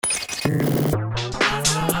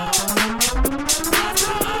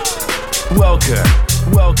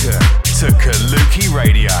Welcome to Kaluki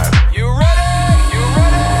Radio. You ready?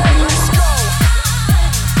 Let's go.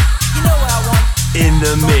 You know what I want. In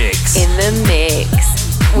the mix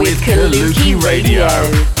with Kaluki Radio.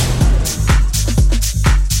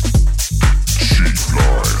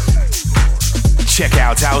 Check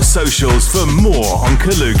out our socials for more on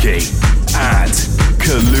Kaluki at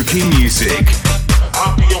Kaluki Music.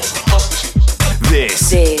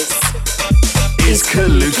 This is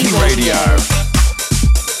Kaluki Radio.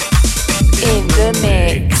 In the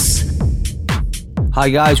mix. Hi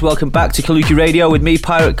guys, welcome back to Kaluki Radio with me,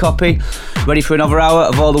 Pirate Copy, ready for another hour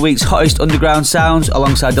of all the week's hottest underground sounds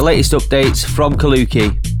alongside the latest updates from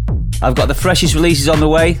Kaluki. I've got the freshest releases on the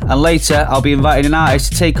way, and later I'll be inviting an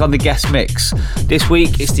artist to take on the guest mix. This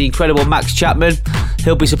week it's the incredible Max Chapman.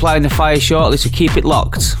 He'll be supplying the fire shortly, so keep it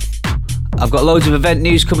locked. I've got loads of event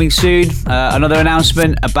news coming soon, another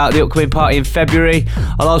announcement about the upcoming party in February.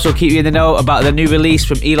 I'll also keep you in the know about the new release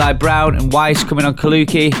from Eli Brown and Weiss coming on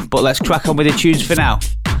Kaluki, but let's crack on with the tunes for now.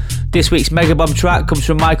 This week's Mega Bomb track comes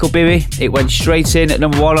from Michael Bibi. It went straight in at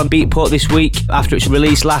number 1 on Beatport this week after its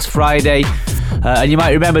release last Friday. And you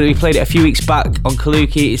might remember that we played it a few weeks back on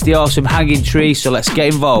Kaluki. It's the awesome Hanging Tree, so let's get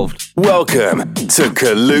involved. Welcome to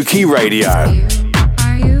Kaluki Radio.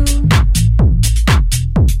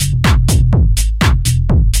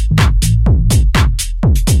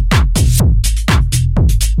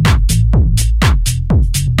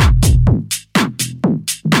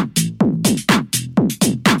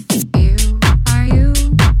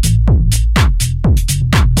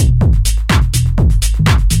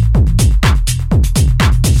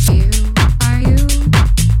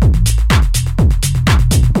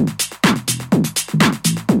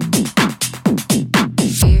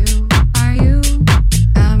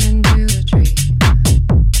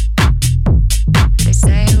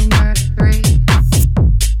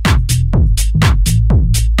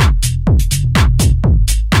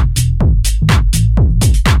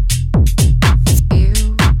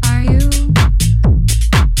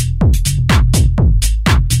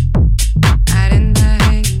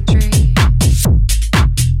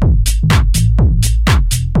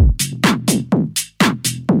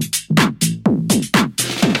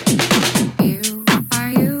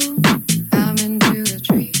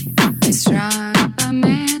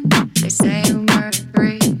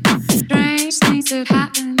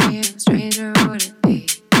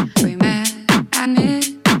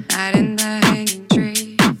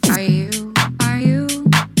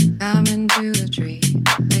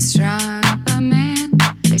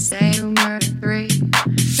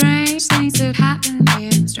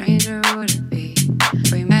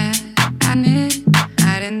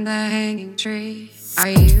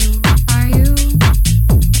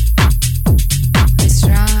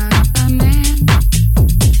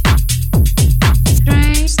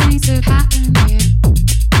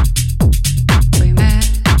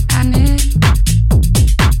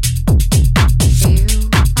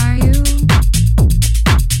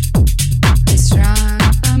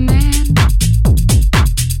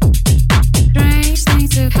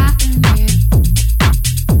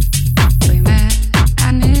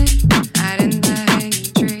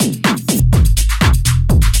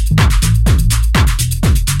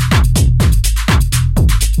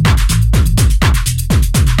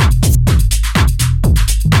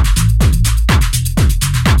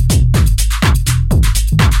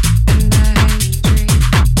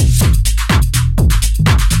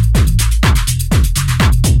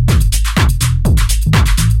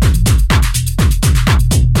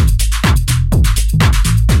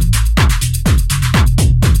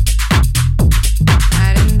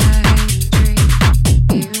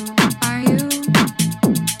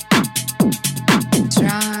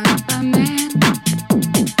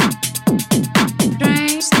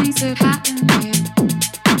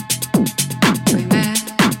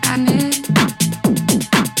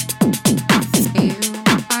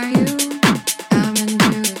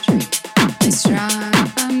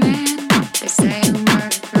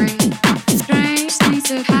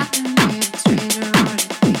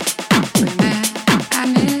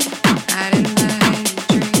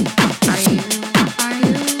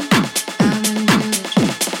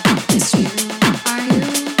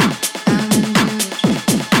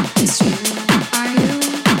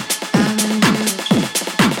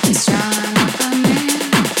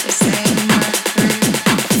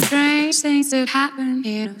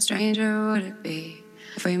 stranger would it be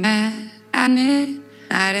if we met at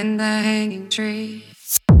midnight in the hanging tree?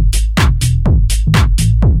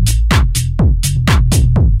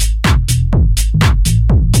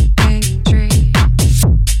 Hanging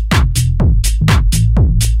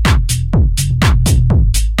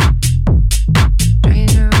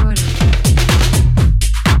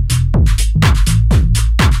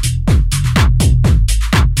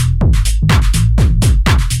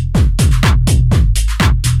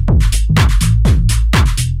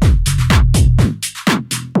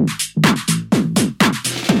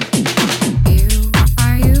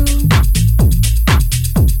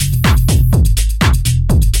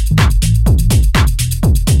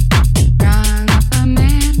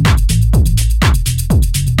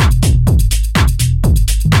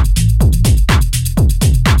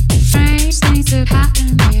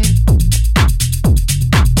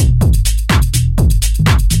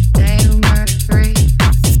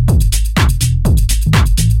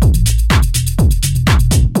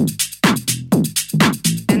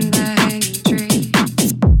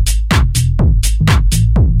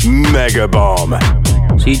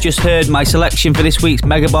just heard my selection for this week's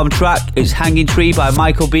Mega Bomb track. It's Hanging Tree by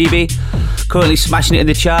Michael Beebe. Currently smashing it in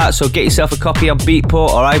the charts, so get yourself a copy on Beatport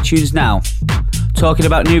or iTunes now. Talking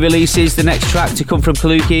about new releases, the next track to come from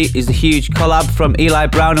Kaluki is the huge collab from Eli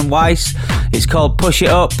Brown and Weiss. It's called Push It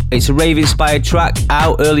Up. It's a rave-inspired track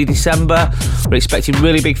out early December. We're expecting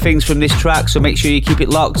really big things from this track, so make sure you keep it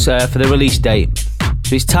locked for the release date.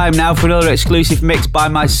 So it's time now for another exclusive mix by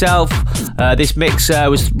myself. This mix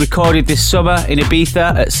was recorded this summer in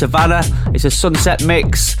Ibiza at Savannah. It's a sunset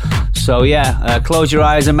mix. So yeah, close your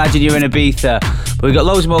eyes, imagine you're in Ibiza. But we've got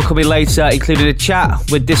loads more coming later, including a chat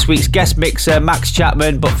with this week's guest mixer, Max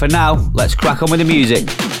Chapman. But for now, let's crack on with the music.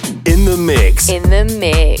 In the mix. In the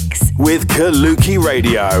mix. With Kaluki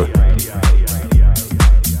Radio.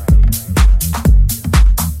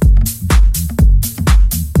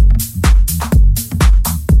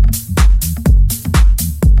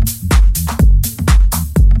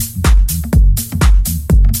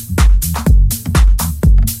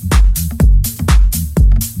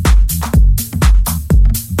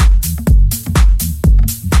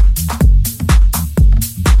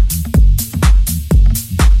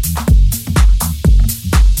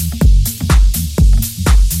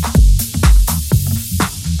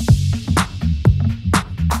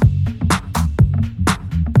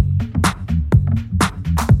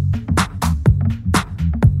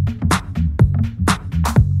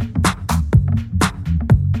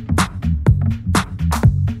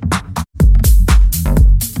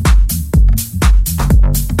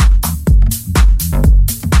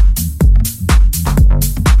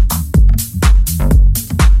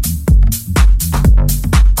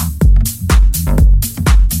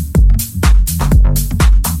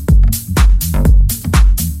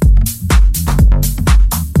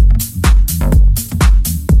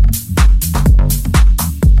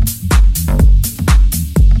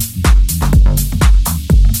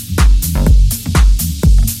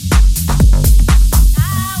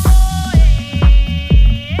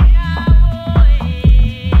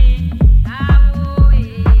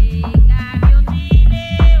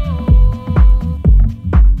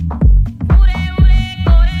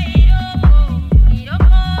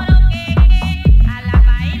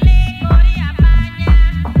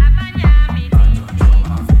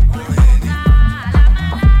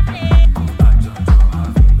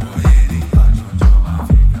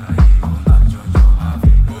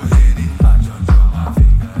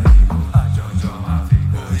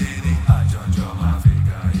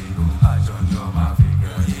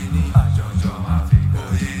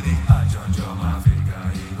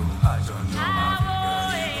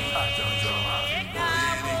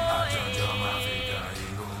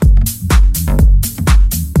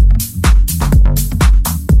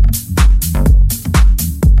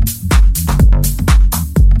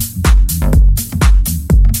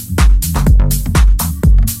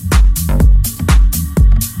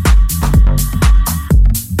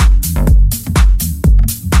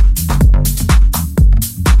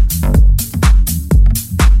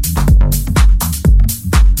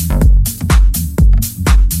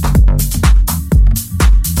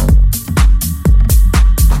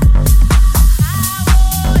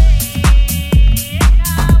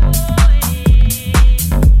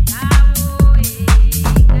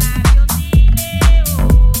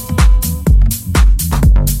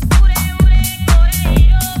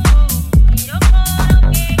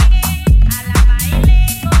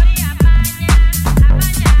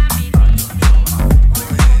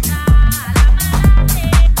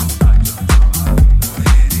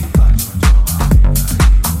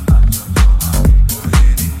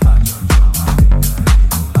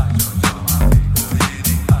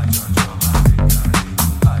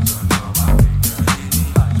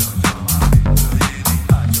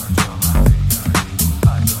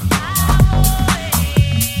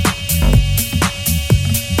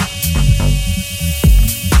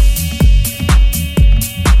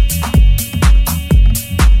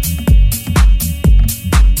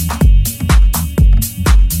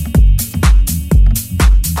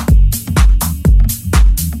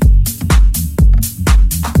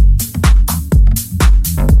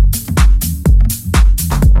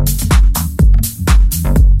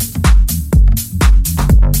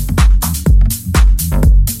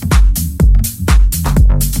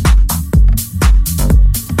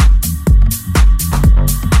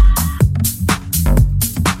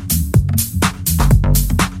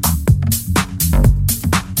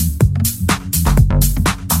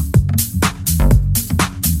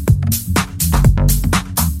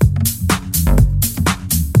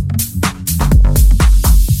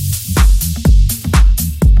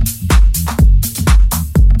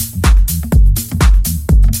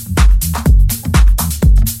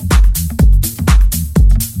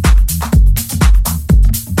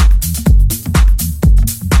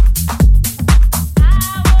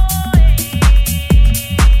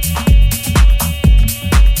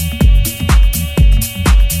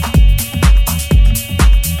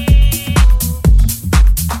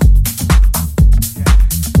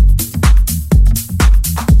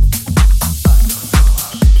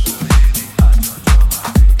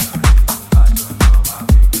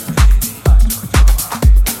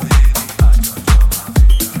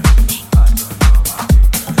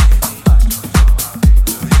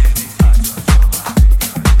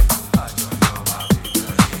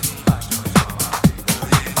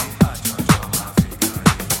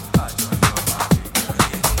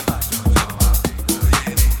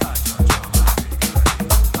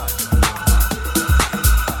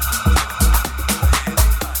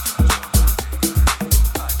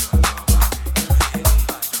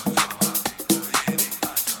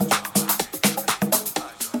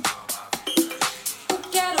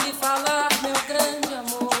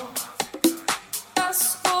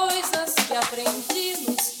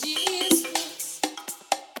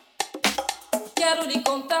 Quero lhe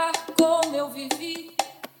contar como eu vivi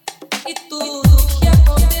e tudo que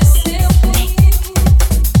aconteceu comigo.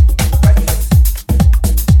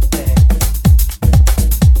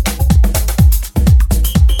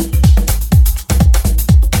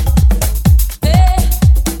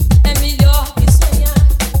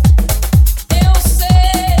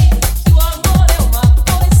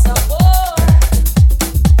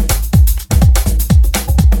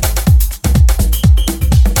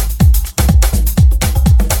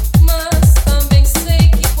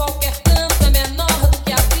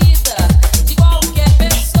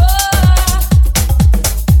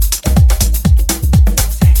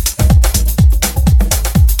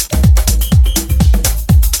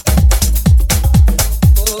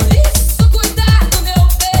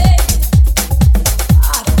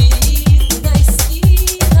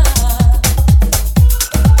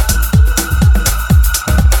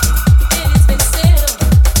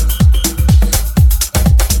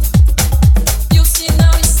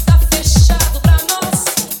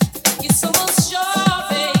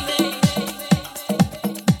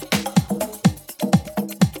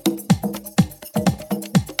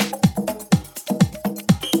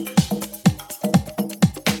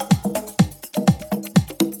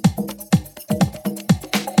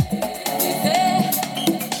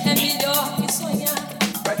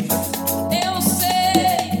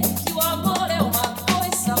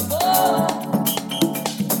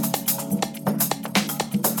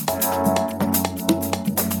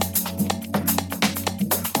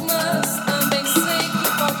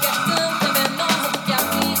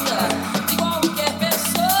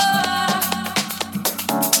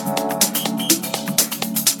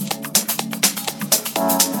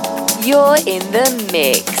 You're in the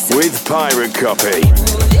mix with Pirate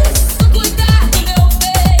Copy.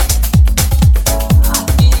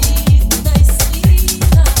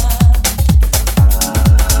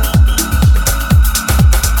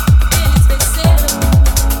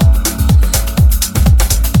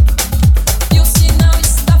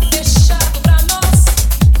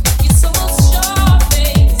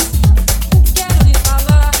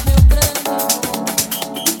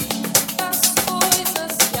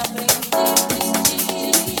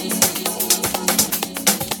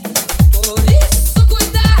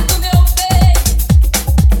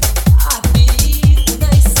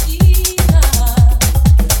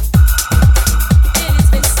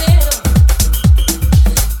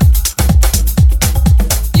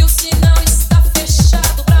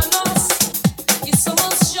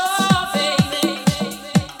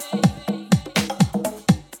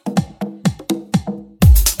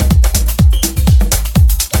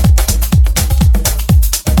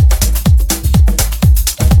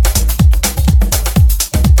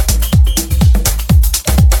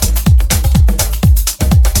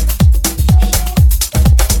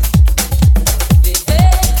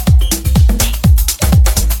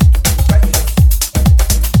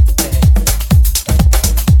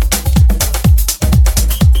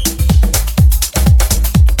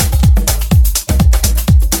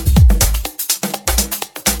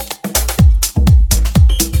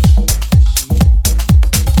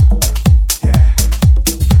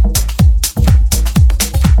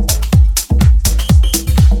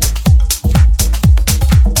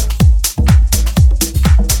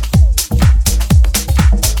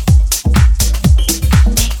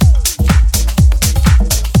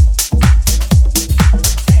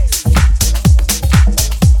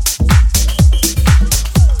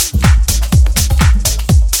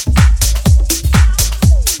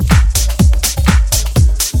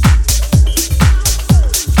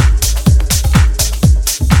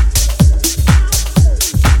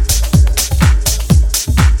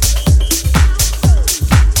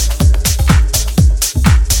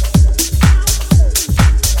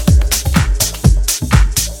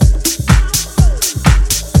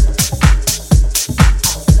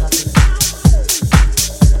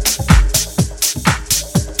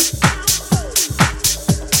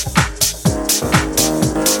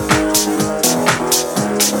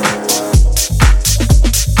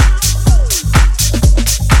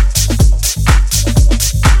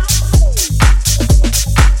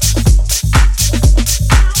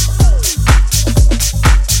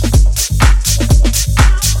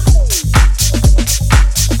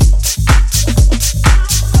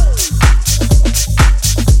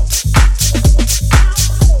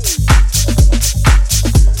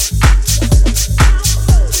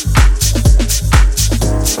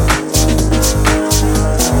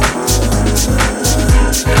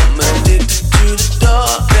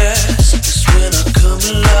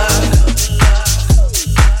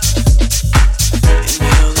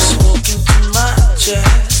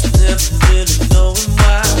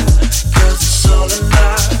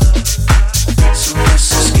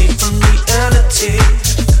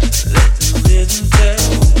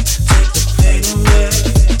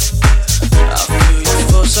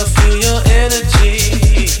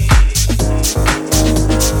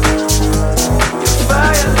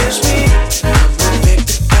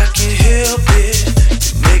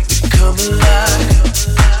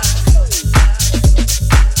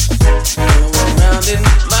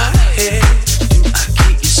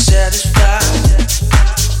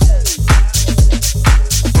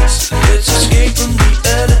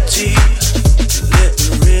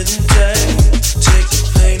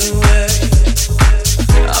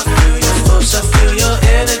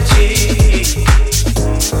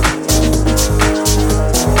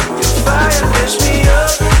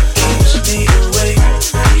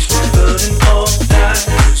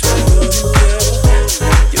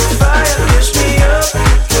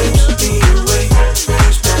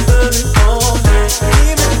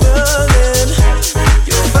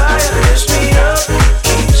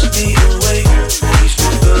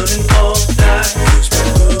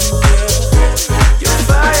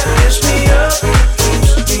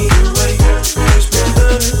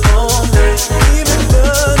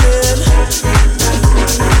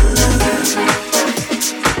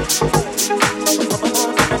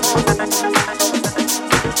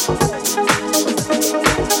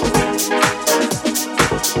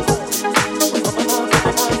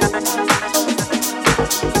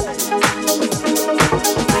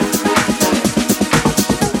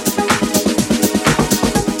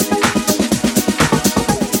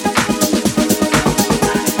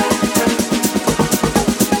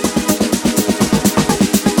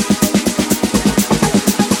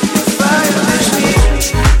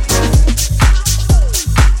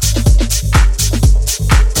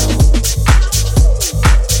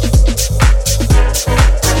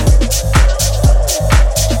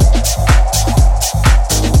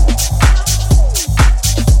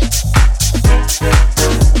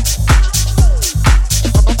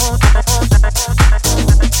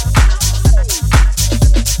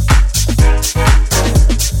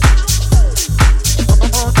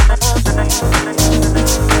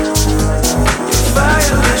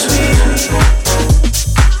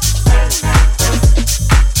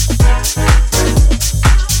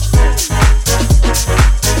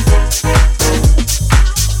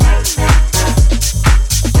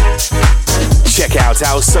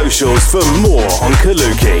 socials for more on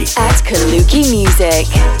Kaluki. At Kaluki Music.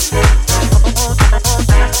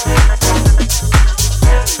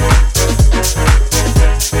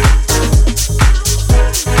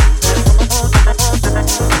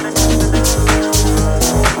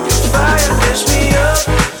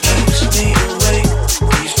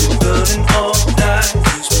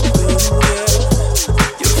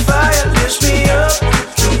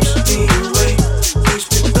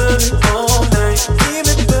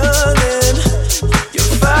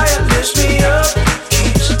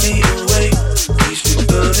 Keeps me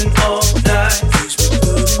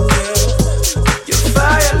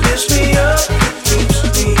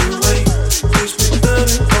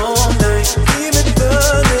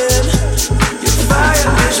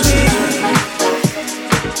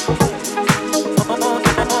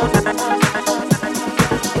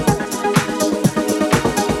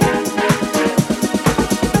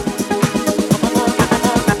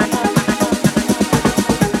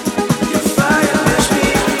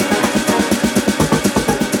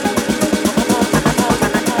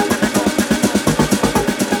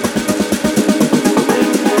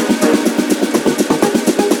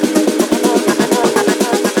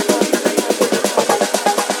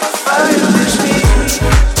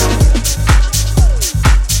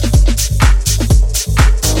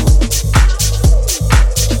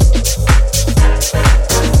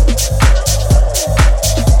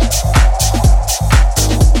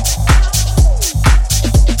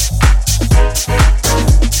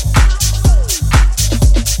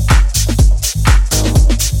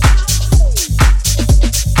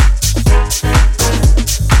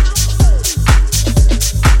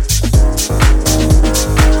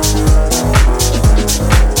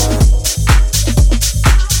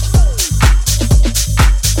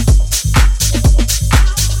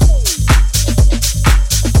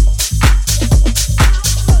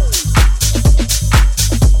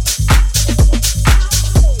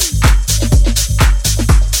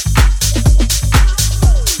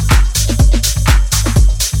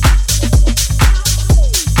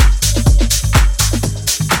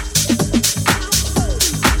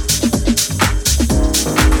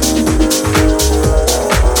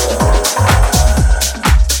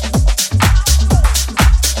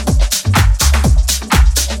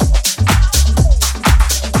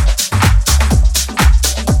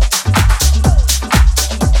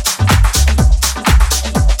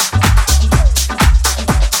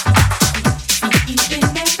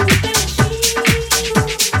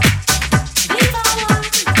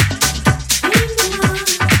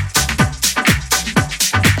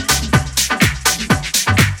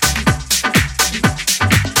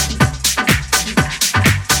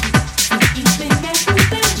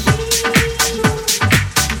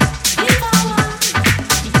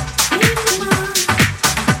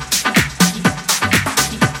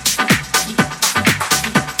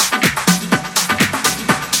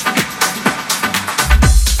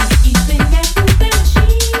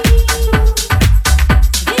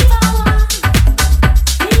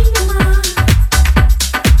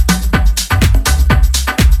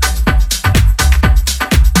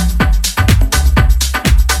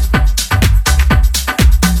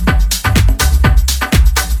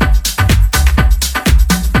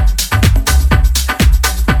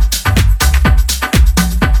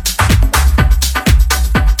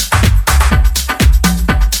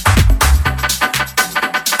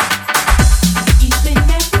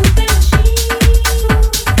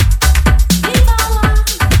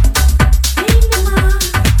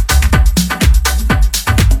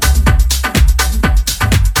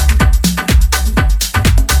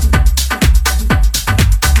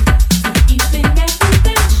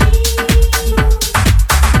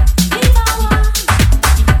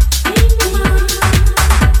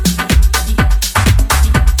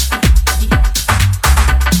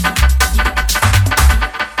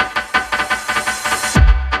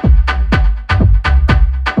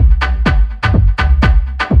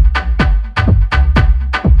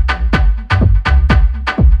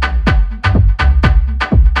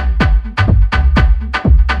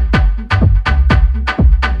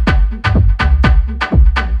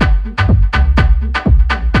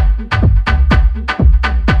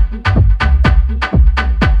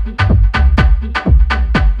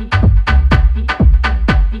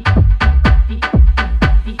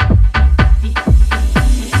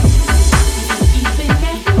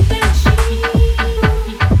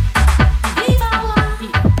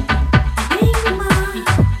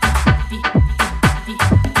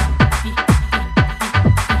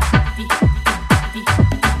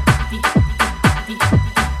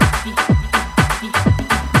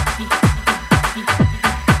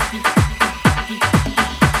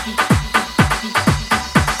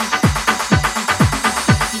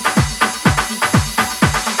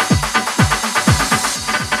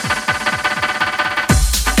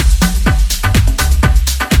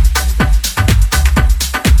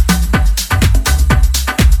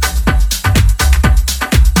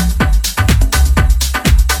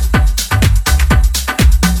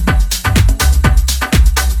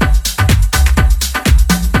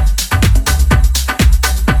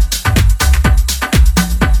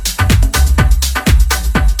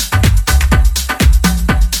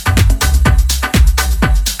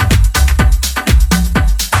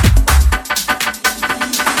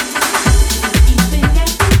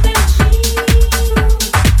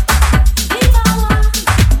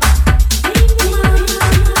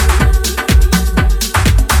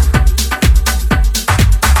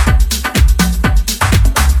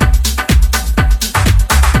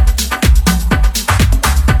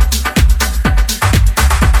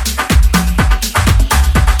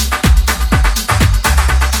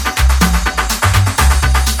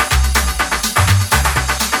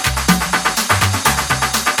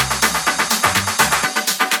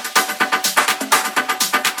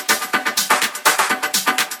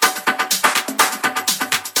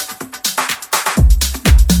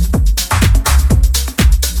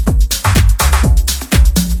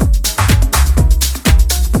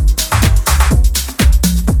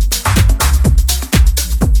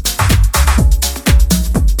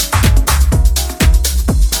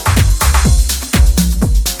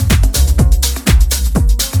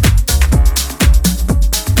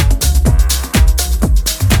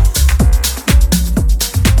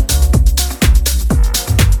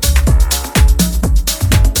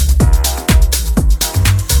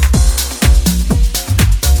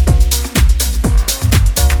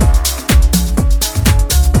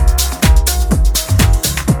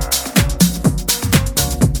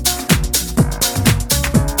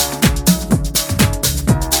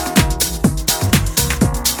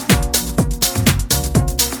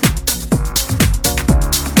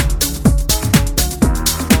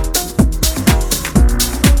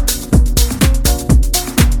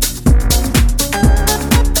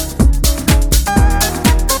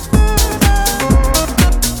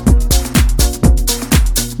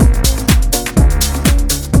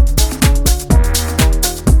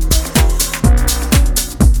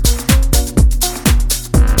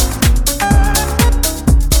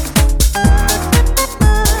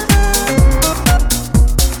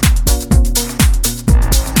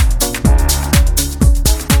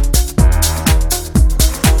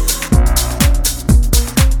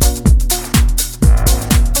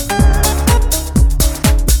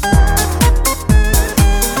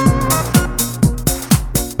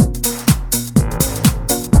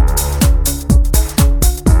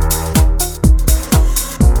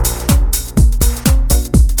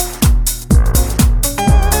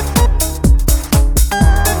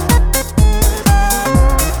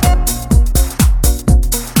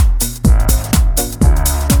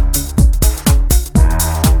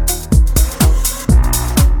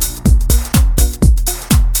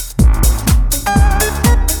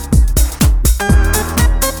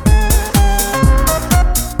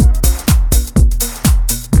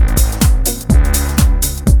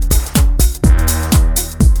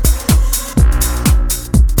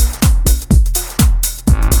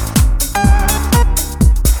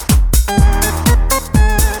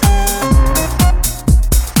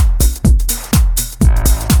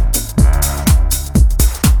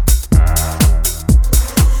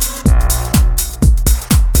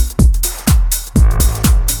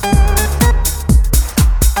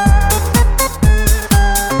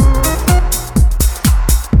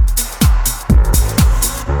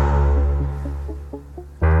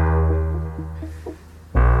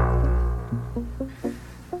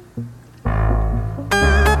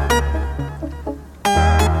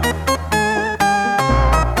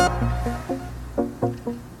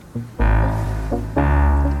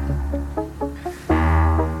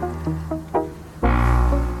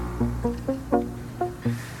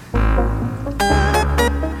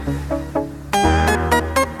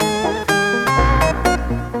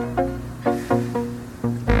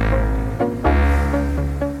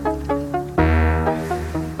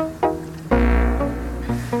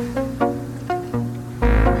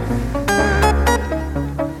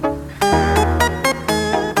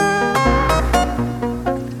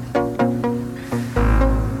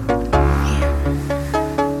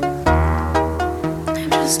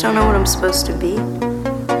I'm supposed to be. You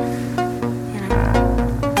know,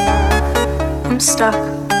 I'm stuck.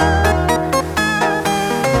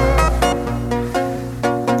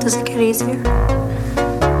 Does it get easier?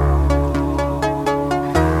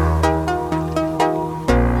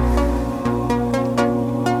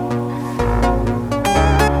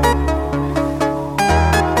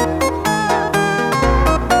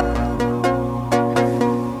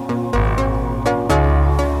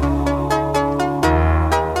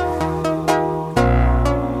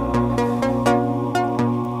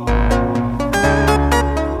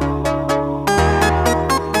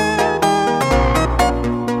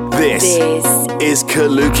 This is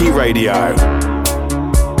Kaluki Radio.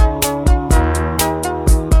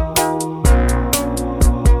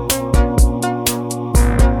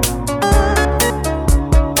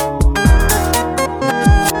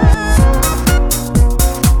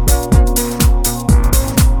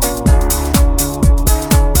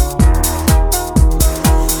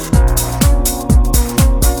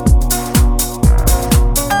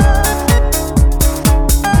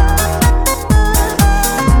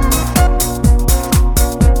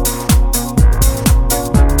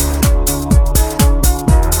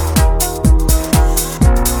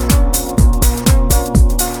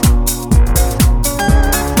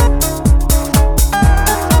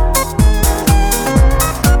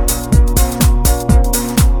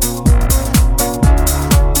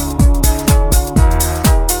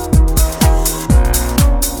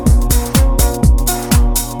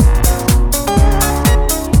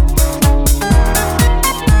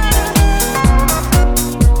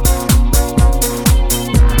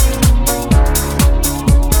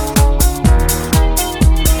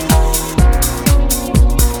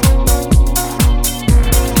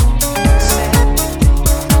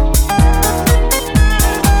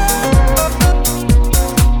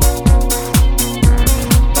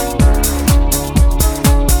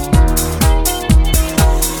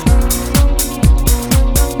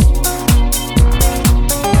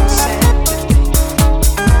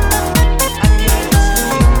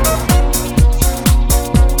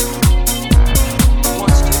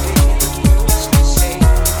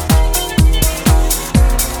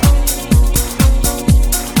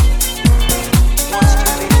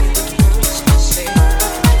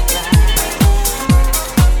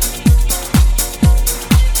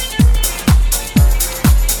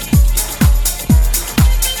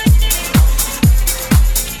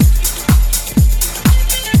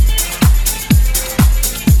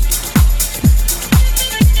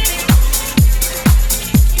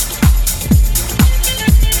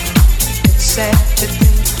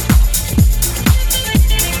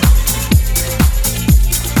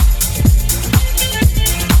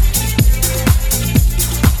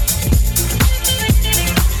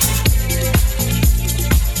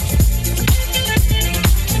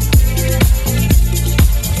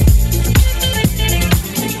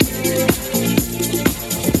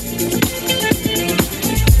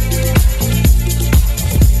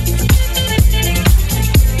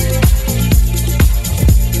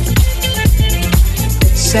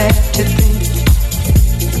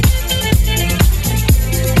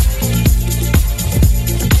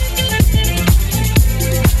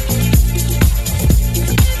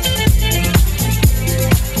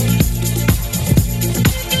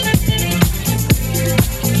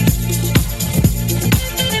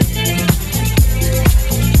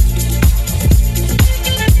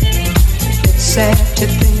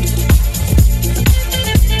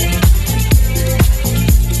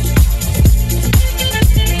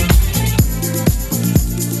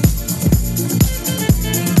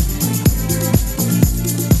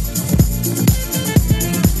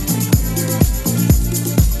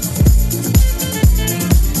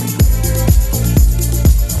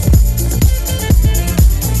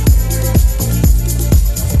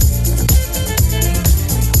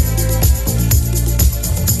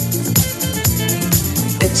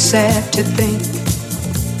 Sad to think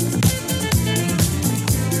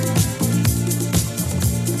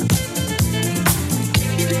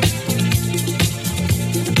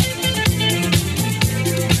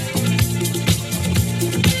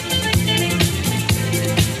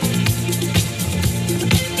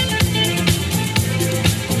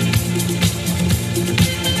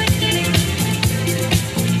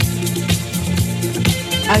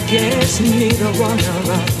I guess neither one of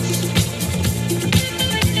us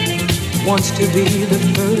wants to be the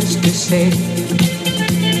first to say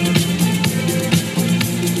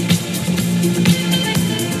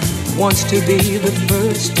wants to be the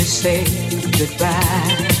first to say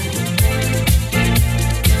goodbye.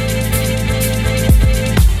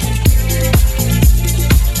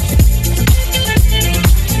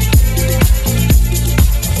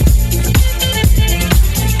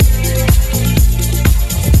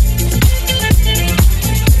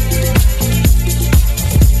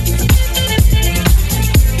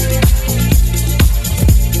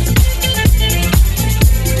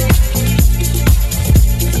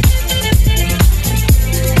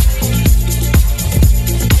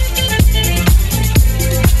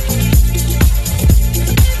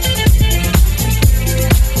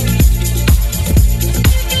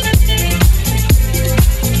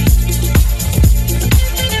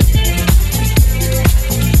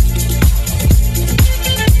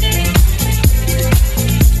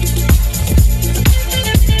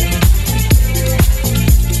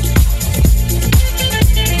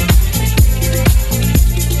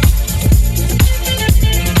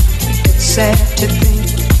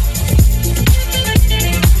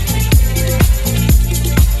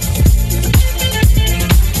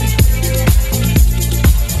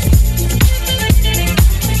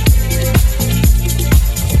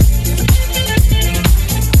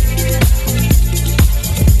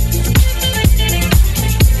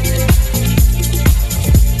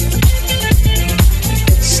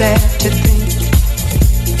 sad to think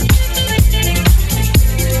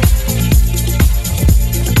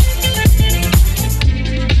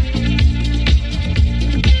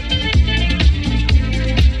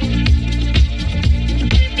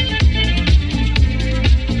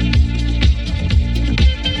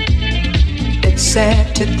it's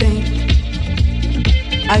sad to think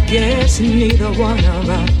I guess neither one of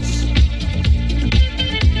us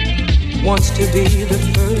wants to be the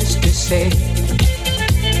first to say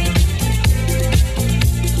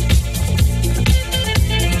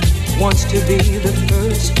wants to be the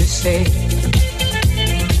first to say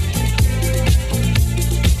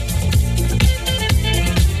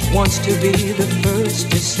wants to be the first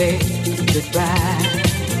to say goodbye.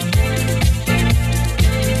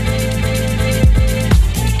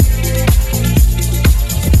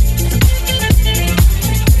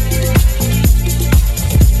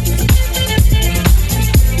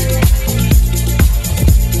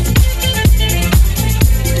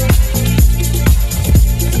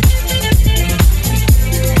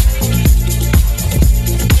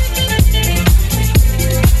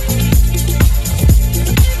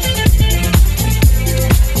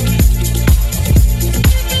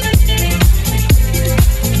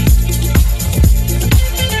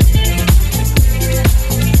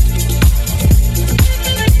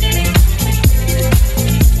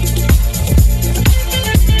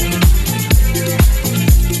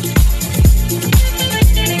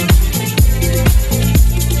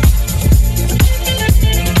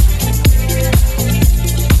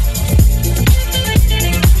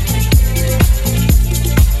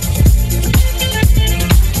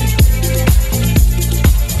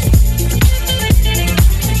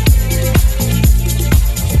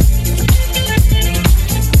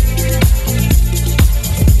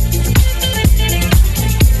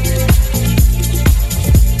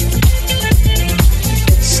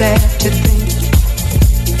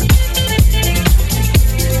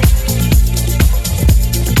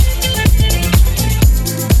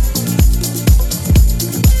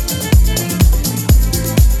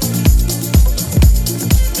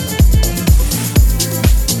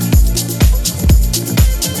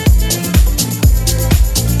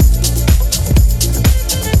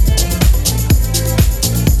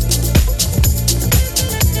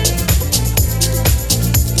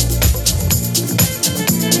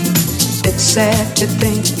 Sad to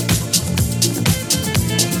think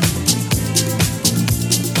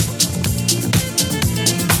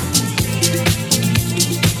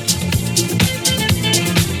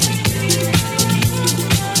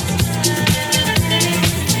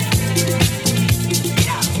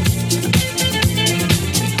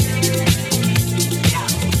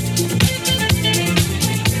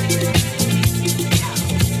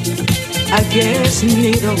I guess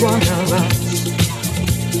neither one of us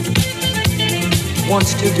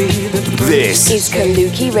wants to be the first. This is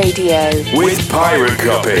Kaluki Radio with Pirate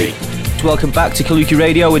Copy. Welcome back to Kaluki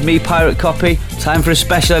Radio with me, Pirate Copy. Time for a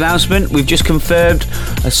special announcement. We've just confirmed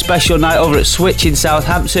a special night over at Switch in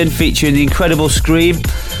Southampton featuring the incredible Scream.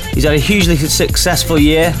 He's had a hugely successful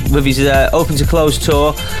year with his Open to Close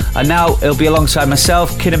tour, and now he'll be alongside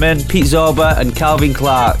myself, Kinnaman, Pete Zorba and Calvin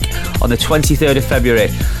Clark on the 23rd of February.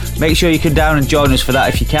 Make sure you come down and join us for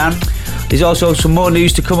that if you can. There's also some more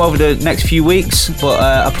news to come over the next few weeks, but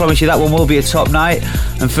I promise you that one will be a top night.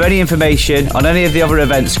 And for any information on any of the other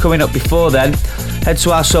events coming up before then, head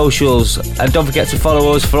to our socials and don't forget to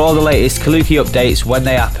follow us for all the latest Kaluki updates when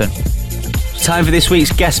they happen. It's time for this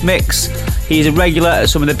week's guest mix. He's a regular at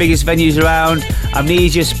some of the biggest venues around,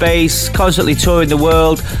 Amnesia Space, constantly touring the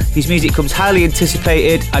world. His music comes highly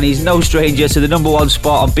anticipated and he's no stranger to the #1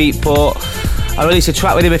 spot on Beatport. I released a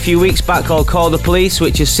track with him a few weeks back called Call the Police,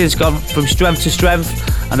 which has since gone from strength to strength,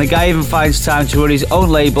 and the guy even finds time to run his own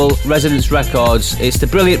label, Resonance Records. It's the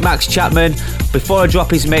brilliant Max Chapman. Before I drop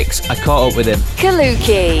his mix, I caught up with him.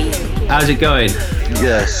 Kaluki. How's it going?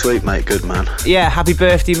 Yeah, sweet mate, good man. Yeah, happy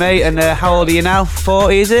birthday mate, and how old are you now?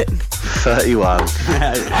 40 is it? 31.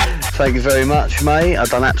 Thank you very much mate, I've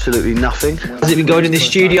done absolutely nothing. Has it been going in the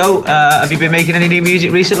studio? Have you been making any new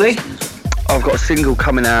music recently? I've got a single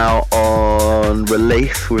coming out on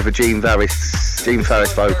Relief with a Gene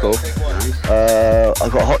Farris vocal.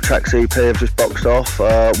 I've got a Hot Tracks EP I've just boxed off.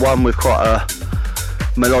 One with quite a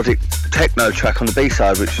melodic techno track on the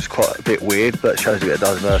B-side, which is quite a bit weird, but shows a bit of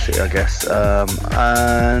diversity, I guess.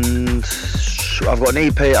 And I've got an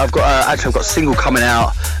EP. I've got a single coming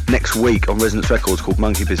out next week on Resonance Records called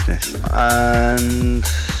Monkey Business. And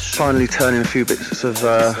finally turning a few bits of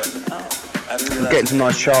getting some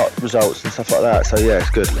nice chart results and stuff like that. So yeah, it's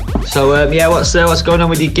good. So what's going on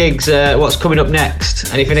with your gigs? What's coming up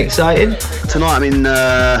next? Anything exciting? Tonight I'm in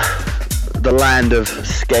the land of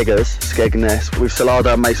Skegness with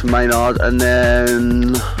Salado and Mason Maynard, and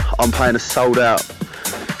then I'm playing a sold out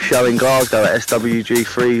show in Glasgow at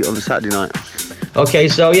SWG3 on the Saturday night. Okay,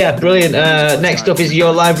 so yeah, brilliant. Next up is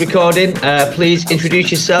your live recording. Please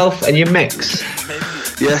introduce yourself and your mix.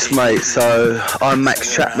 Yes, mate. So I'm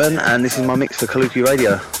Max Chapman, and this is my mix for Kaluki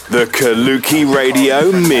Radio. The Kaluki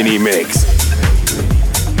Radio Mini Mix.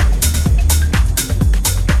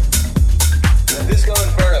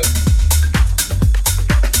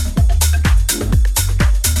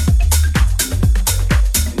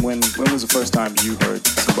 When was the first time you heard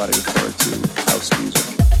somebody refer to house music?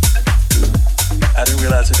 I didn't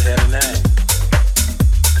realize it had a name.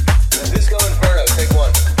 Disco Inferno, take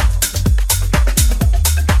one.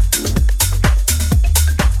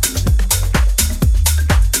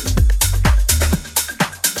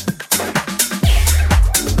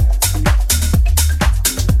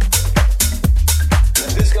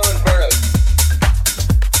 Disco Inferno.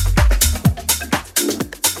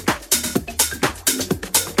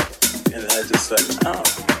 And I just said, oh,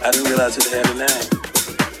 I didn't realize it had a name.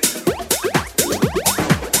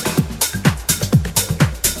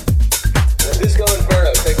 Disco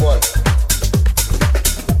Inferno, take one.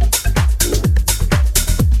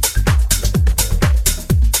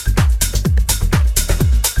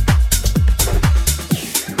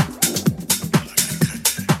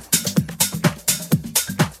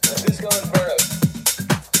 Disco Inferno.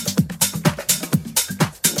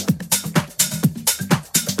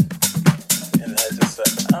 And I just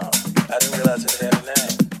said, oh, I didn't realize it had a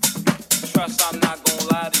name. Trust, I'm not gonna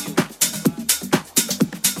lie to you.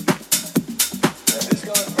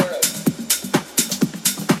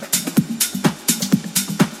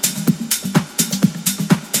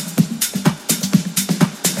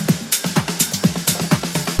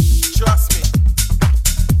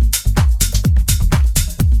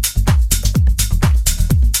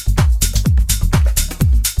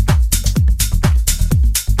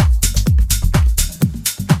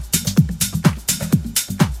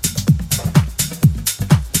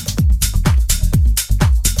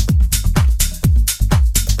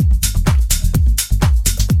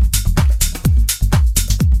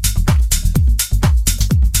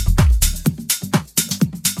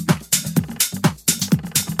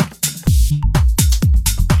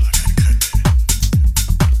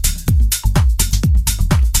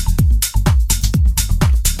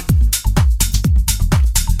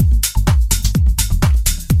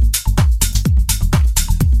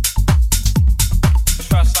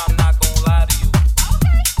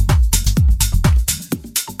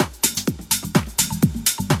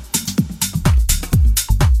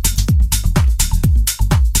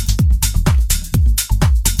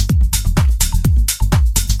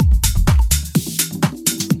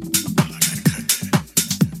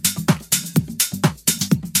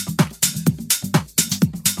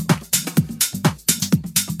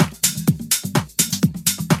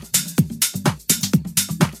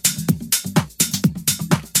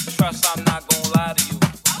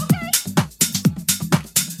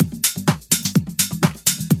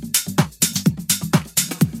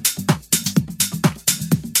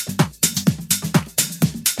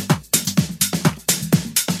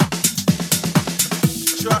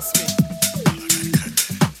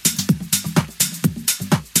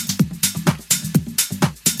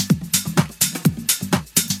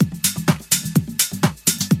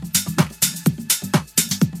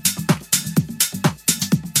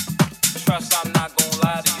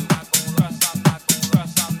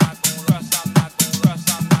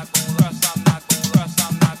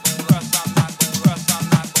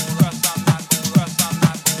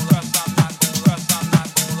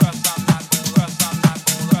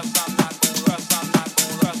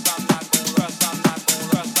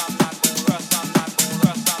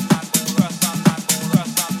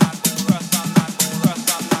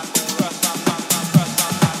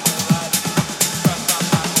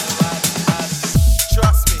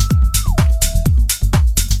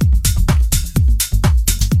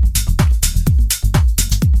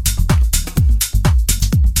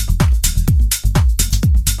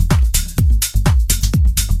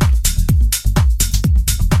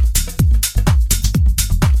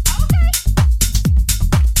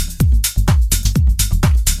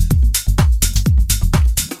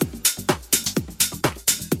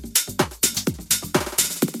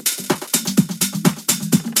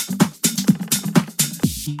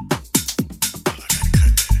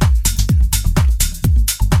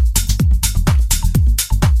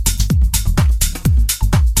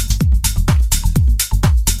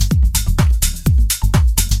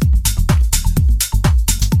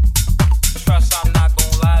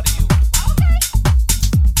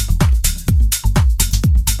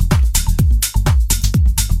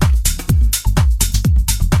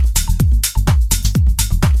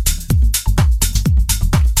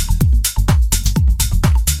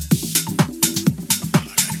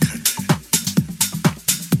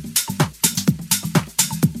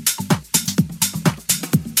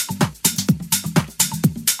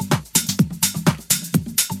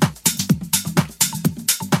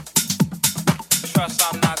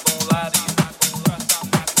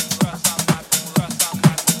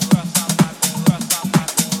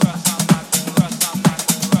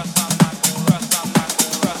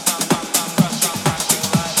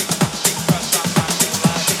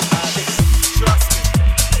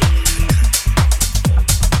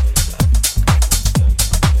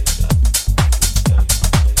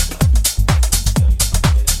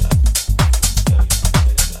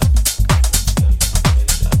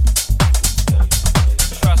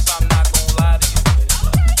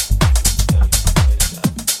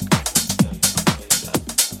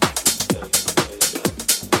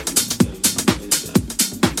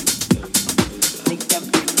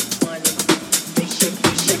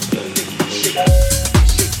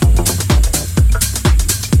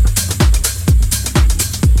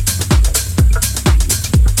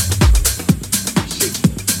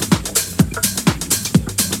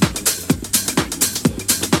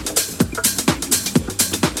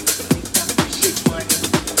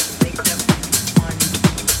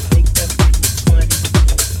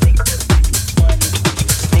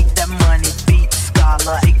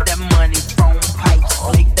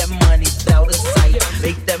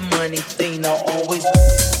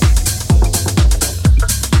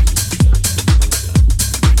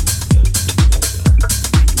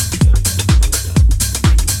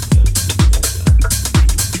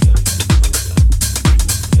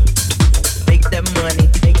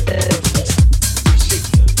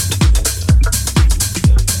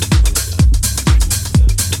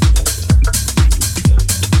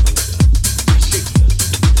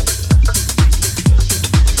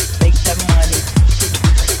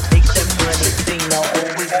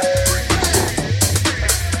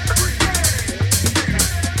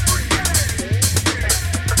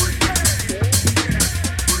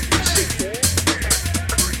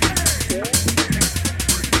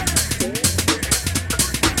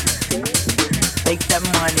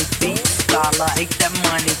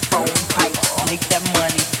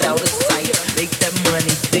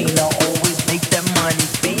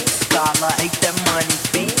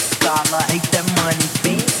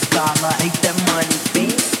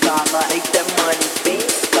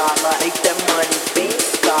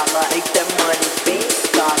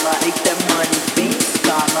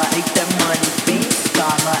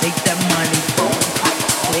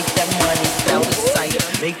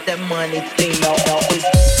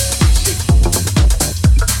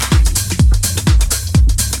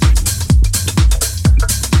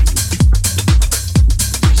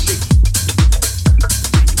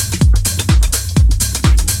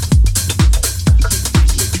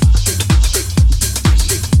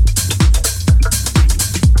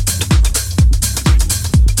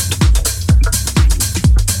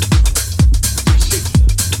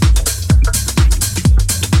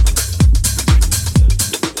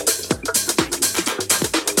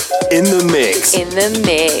 In the mix. In the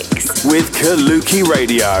mix. With Kaluki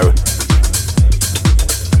Radio.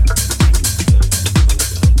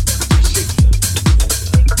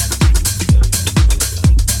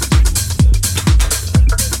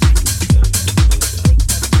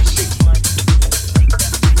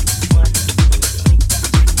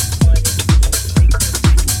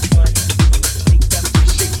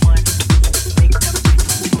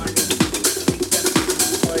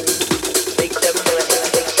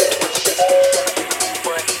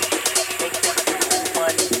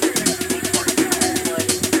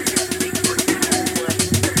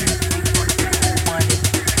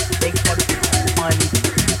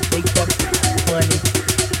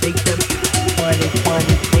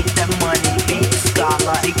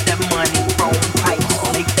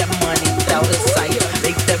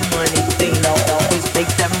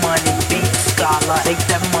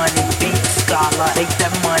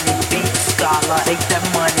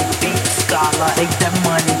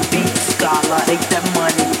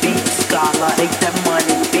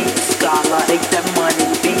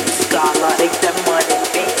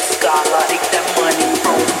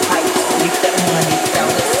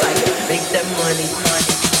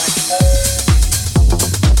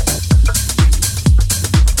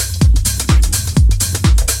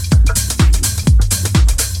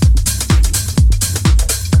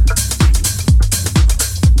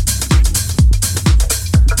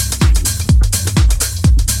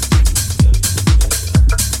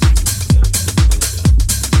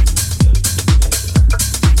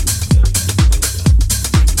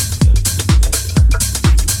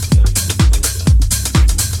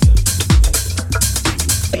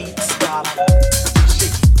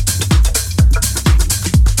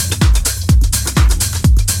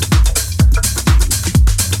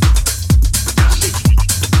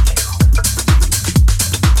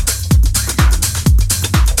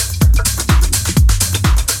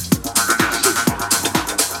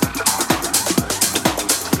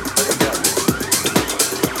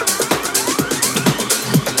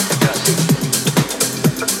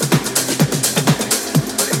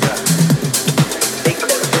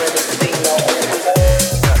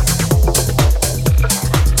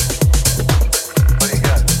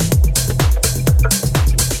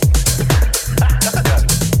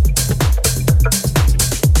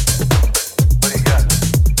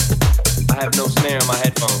 my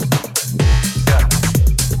headphones.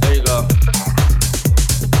 There you go.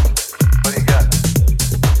 What do you got?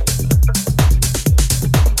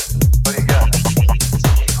 What do you got?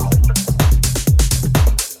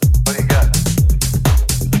 What do you got?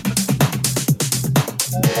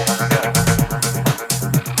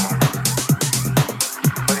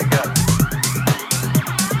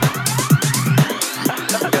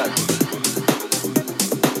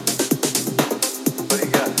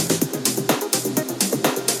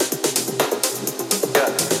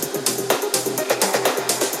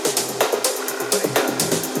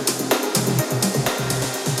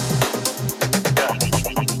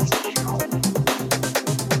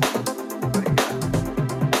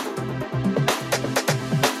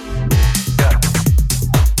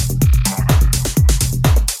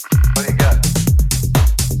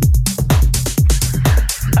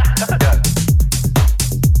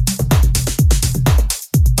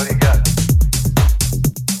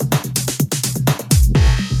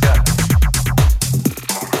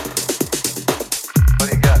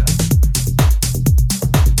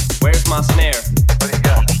 My snare. What do you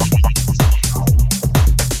got?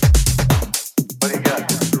 What do you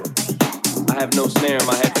got? I have no snare in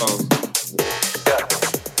my headphones.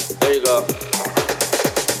 There you go.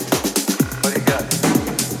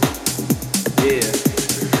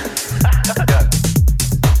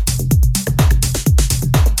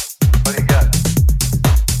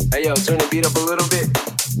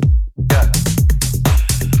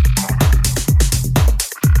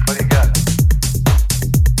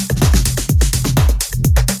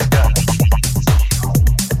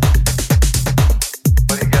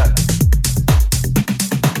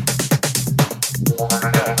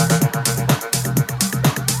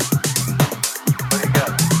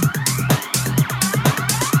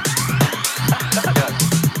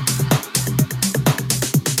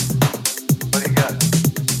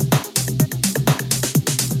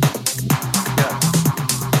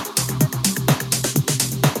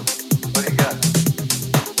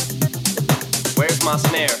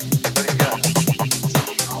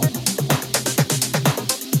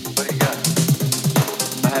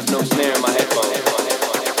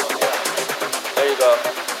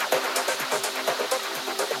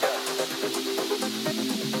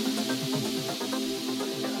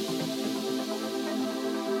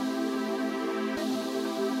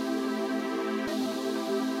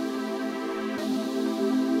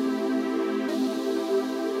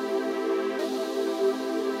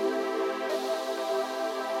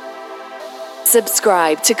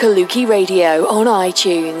 Subscribe to Kaluki Radio on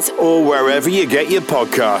iTunes or wherever you get your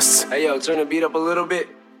podcasts. Hey yo, turn the beat up a little bit.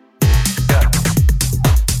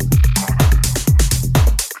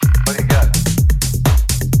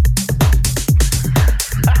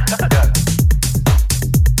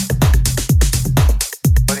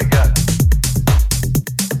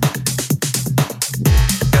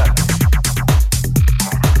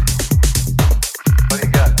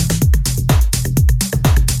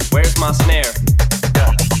 My snare.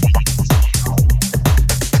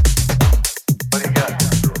 What do you got?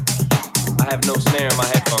 I have no snare in my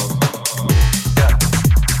headphones.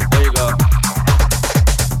 There you go.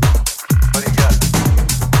 What do you got?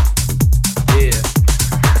 Yeah.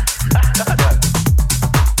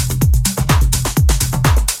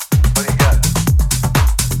 What do you got?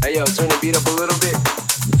 Hey yo, turn the beat up a little bit.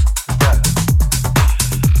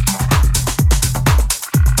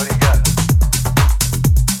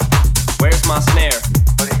 Where's my snare?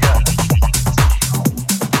 What do you got?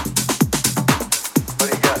 What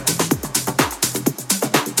do you got?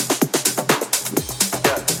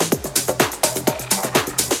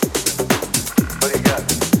 What do you got?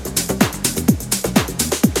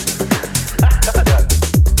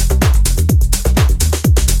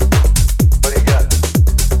 What do you got?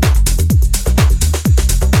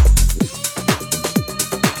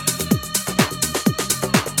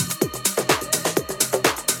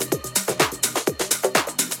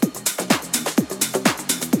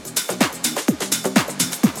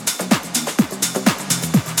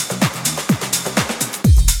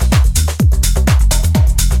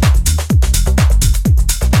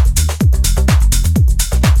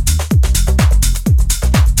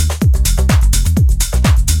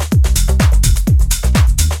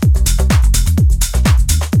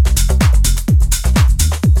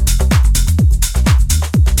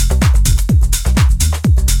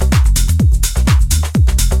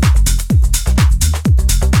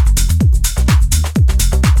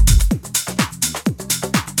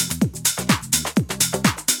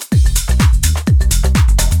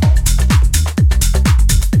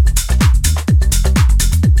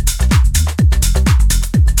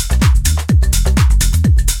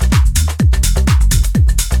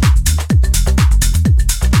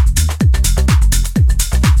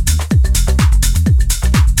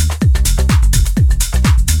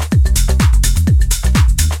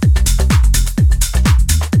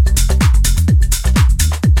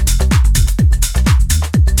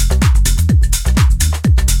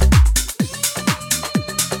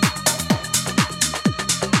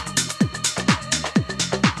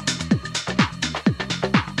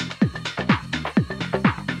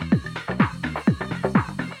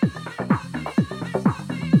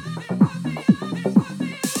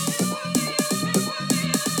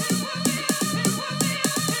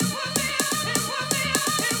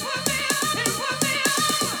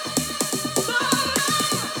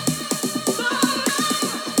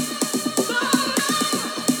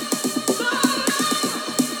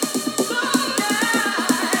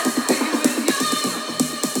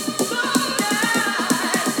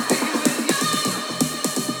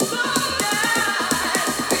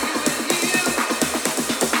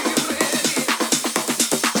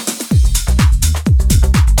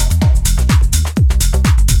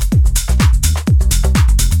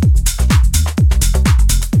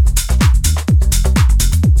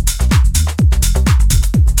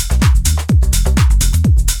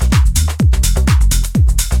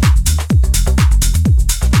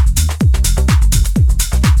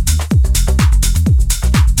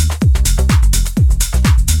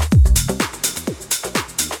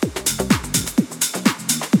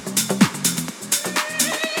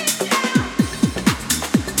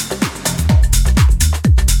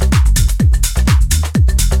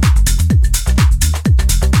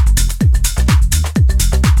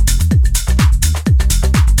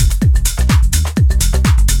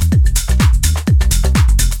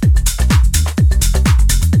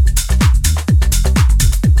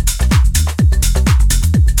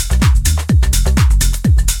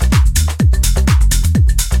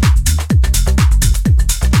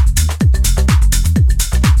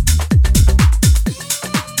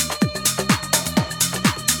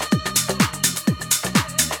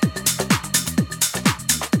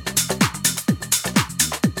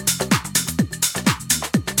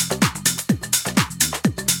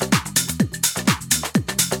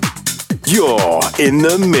 You're in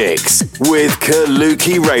the mix with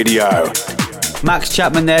Kaluki Radio. Max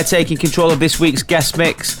Chapman there taking control of this week's guest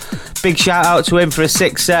mix. Big shout out to him for a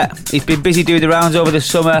 6 set. He's been busy doing the rounds over the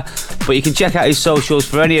summer, but you can check out his socials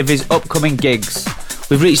for any of his upcoming gigs.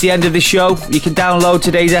 We've reached the end of the show. You can download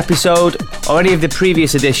today's episode or any of the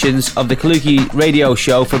previous editions of the Kaluki Radio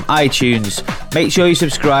Show from iTunes. Make sure you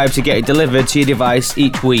subscribe to get it delivered to your device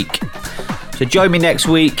each week. So join me next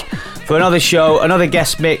week for another show, another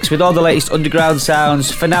guest mix with all the latest underground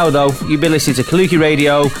sounds. For now though, you've been listening to Kaluki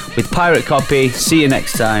Radio with Pirate Copy. See you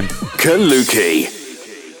next time. Kaluki.